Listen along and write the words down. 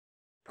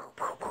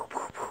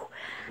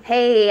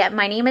Hey,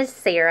 my name is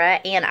Sarah,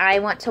 and I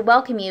want to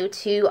welcome you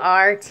to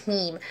our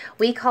team.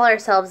 We call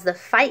ourselves the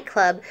Fight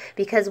Club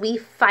because we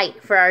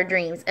fight for our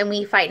dreams, and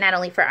we fight not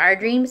only for our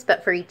dreams,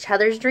 but for each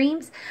other's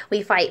dreams.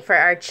 We fight for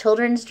our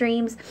children's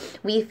dreams.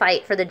 We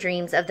fight for the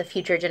dreams of the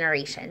future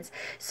generations.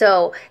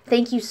 So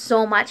thank you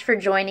so much for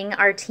joining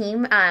our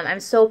team. I'm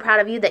so proud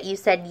of you that you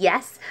said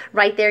yes.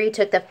 Right there, you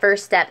took the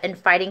first step in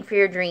fighting for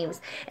your dreams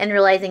and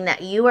realizing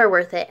that you are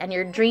worth it, and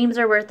your dreams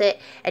are worth it,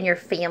 and your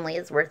family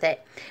is worth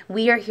it.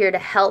 We are here to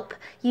help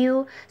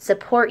you,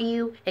 support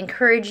you,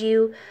 encourage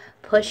you,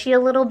 push you a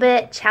little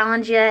bit,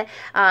 challenge you,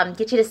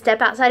 get you to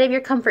step outside of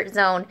your comfort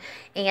zone,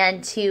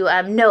 and to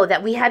know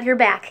that we have your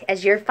back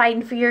as you're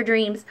fighting for your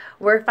dreams.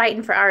 We're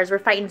fighting for ours. We're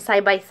fighting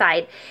side by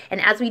side.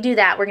 And as we do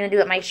that, we're going to do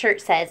what my shirt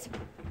says.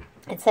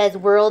 It says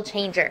world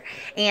changer.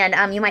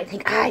 And you might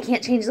think, I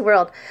can't change the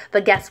world.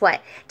 But guess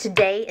what?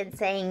 Today, in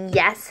saying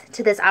yes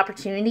to this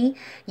opportunity,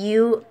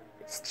 you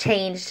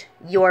changed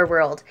your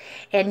world,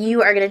 and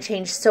you are going to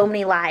change so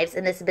many lives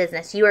in this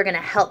business. You are going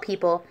to help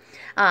people.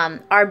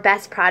 Our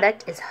best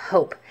product is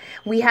hope.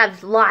 We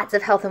have lots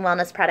of health and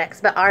wellness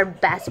products, but our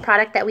best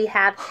product that we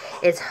have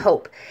is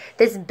hope.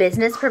 This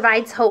business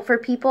provides hope for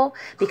people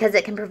because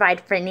it can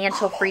provide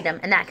financial freedom,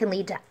 and that can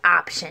lead to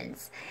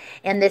options.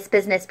 And this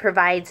business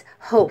provides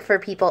hope for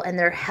people in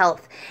their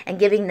health and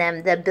giving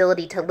them the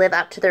ability to live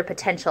up to their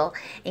potential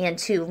and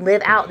to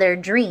live out their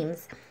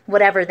dreams,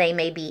 whatever they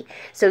may be.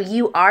 So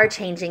you are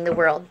changing the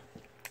world.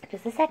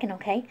 Just a second,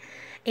 okay?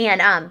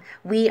 And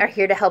we are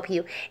here to help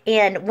you.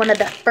 And one of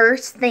the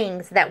first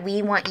things that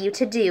we want you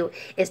to do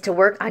is to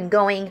work on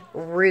going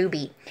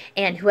Ruby.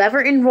 And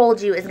whoever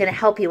enrolled you is going to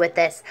help you with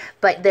this,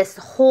 but this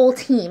whole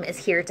team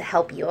is here to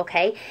help you,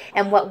 okay?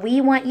 And what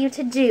we want you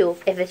to do,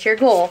 if it's your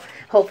goal,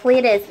 hopefully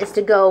it is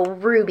to go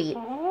Ruby.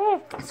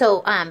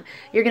 So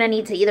you're going to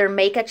need to either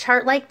make a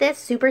chart like this,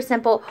 super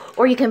simple,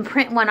 or you can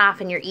print one off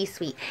in your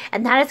eSuite.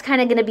 And that is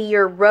kind of going to be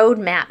your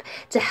roadmap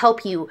to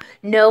help you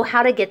know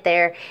how to get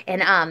there.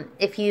 And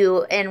if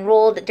you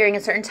enrolled during a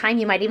certain time,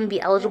 you might even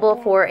be eligible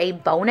for a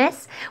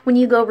bonus when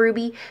you go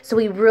Ruby. So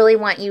we really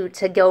want you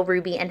to go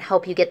Ruby and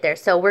help you get there.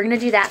 So we're going to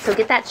do that. So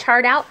get that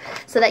chart out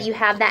so that you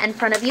have that in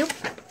front of you.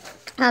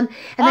 And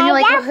then you're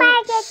like, well,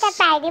 the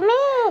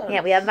vitamins.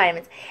 Yeah, we have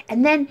vitamins.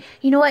 And then,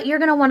 you know what? You're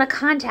going to want to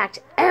contact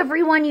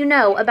everyone you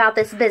know about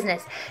this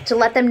business to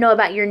let them know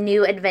about your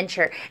new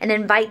adventure and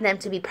invite them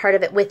to be part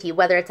of it with you,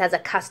 whether it's as a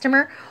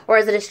customer or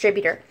as a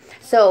distributor.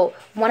 So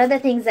one of the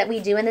things that we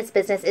do in this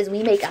business is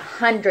we make a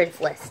hundreds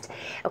list.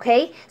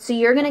 Okay? So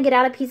you're going to get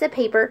out a piece of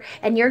paper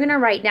and you're going to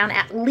write down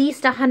at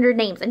least 100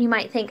 names. And you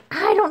might think,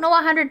 I don't know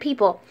 100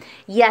 people.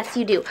 Yes,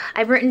 you do.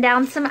 I've written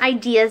down some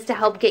ideas to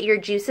help get your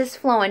juices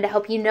flowing, to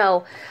help you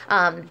know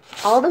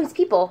all those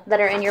people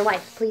that are in your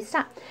life. Please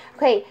stop.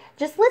 Okay,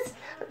 just let's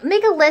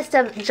make a list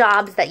of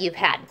jobs that you've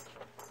had,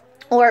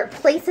 or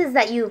places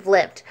that you've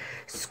lived,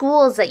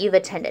 schools that you've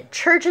attended,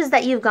 churches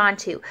that you've gone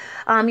to,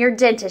 your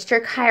dentist,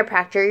 your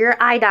chiropractor, your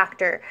eye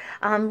doctor,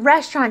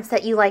 restaurants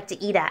that you like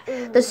to eat at,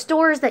 the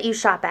stores that you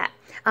shop at.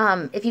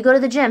 If you go to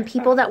the gym,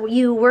 people that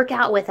you work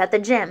out with at the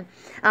gym,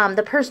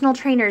 the personal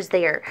trainers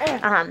there,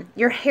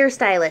 your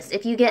hairstylist,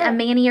 if you get a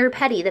mani or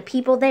pedi, the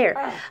people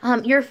there,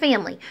 your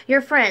family,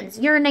 your friends,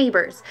 your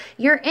neighbors,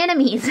 your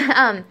enemies,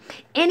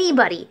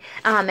 anybody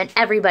and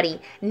everybody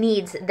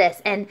needs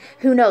this. And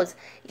who knows,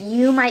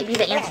 you might be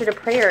the answer to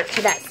prayer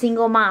to that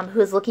single mom who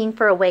is looking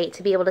for a way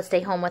to be able to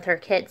stay home with her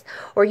kids.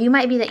 Or you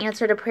might be the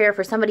answer to prayer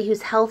for somebody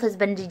whose health has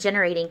been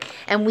degenerating,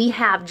 and we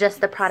have just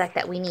the product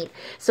that we need.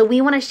 So we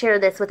want to share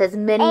this with as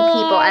many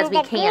people as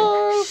we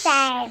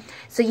can.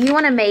 So you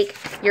want to make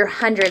your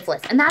hundreds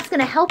list, and that's going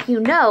to help you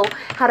know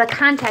how to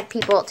contact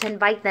people to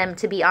invite them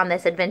to be on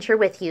this adventure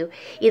with you,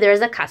 either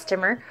as a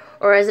customer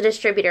or as a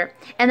distributor.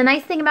 And the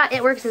nice thing about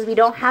It Works is we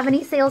don't have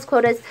any sales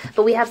quotas,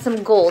 but we have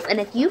some goals. And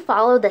if you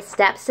follow the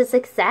steps to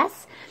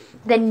success,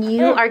 then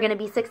you are going to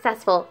be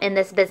successful in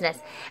this business.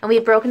 And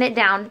we've broken it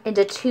down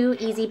into 2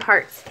 easy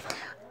parts.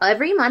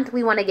 Every month,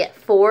 we want to get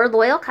 4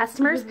 loyal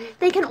customers.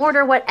 They can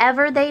order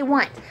whatever they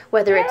want,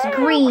 whether it's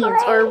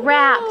greens or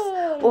wraps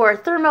or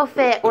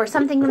ThermoFit or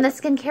something from the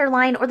skincare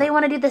line, or they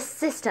want to do the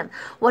system.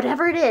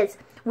 Whatever it is,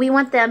 we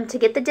want them to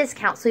get the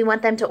discount, so we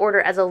want them to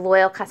order as a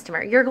loyal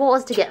customer. Your goal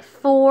is to get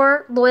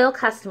 4 loyal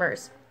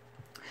customers.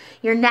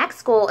 Your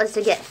next goal is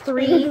to get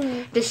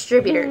 3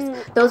 distributors.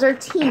 Those are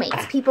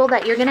teammates, people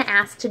that you're going to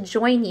ask to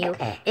join you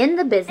in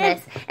the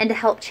business and to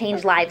help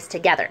change lives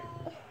together.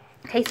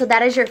 Okay, so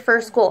that is your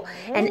first goal.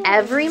 And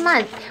every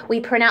month, we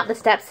print out the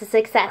steps to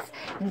success.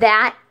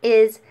 That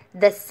is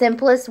the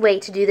simplest way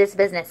to do this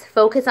business.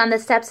 Focus on the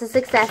steps to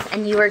success,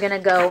 and you are going to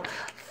go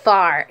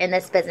far in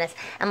this business.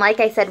 And like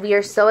I said, we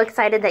are so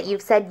excited that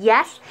you've said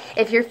yes.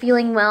 If you're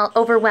feeling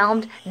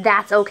overwhelmed,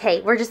 that's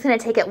okay. We're just going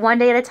to take it one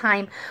day at a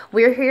time.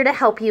 We're here to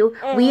help you.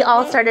 We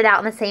all started out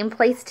in the same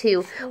place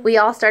too. We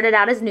all started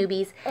out as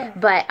newbies,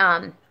 but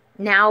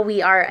now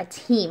we are a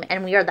team,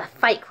 and we are the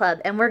Fight Club,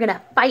 and we're going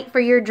to fight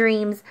for your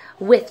dreams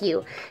with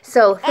you.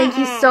 So thank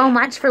you so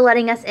much for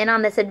letting us in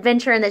on this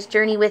adventure and this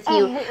journey with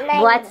you.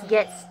 Let's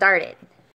get started.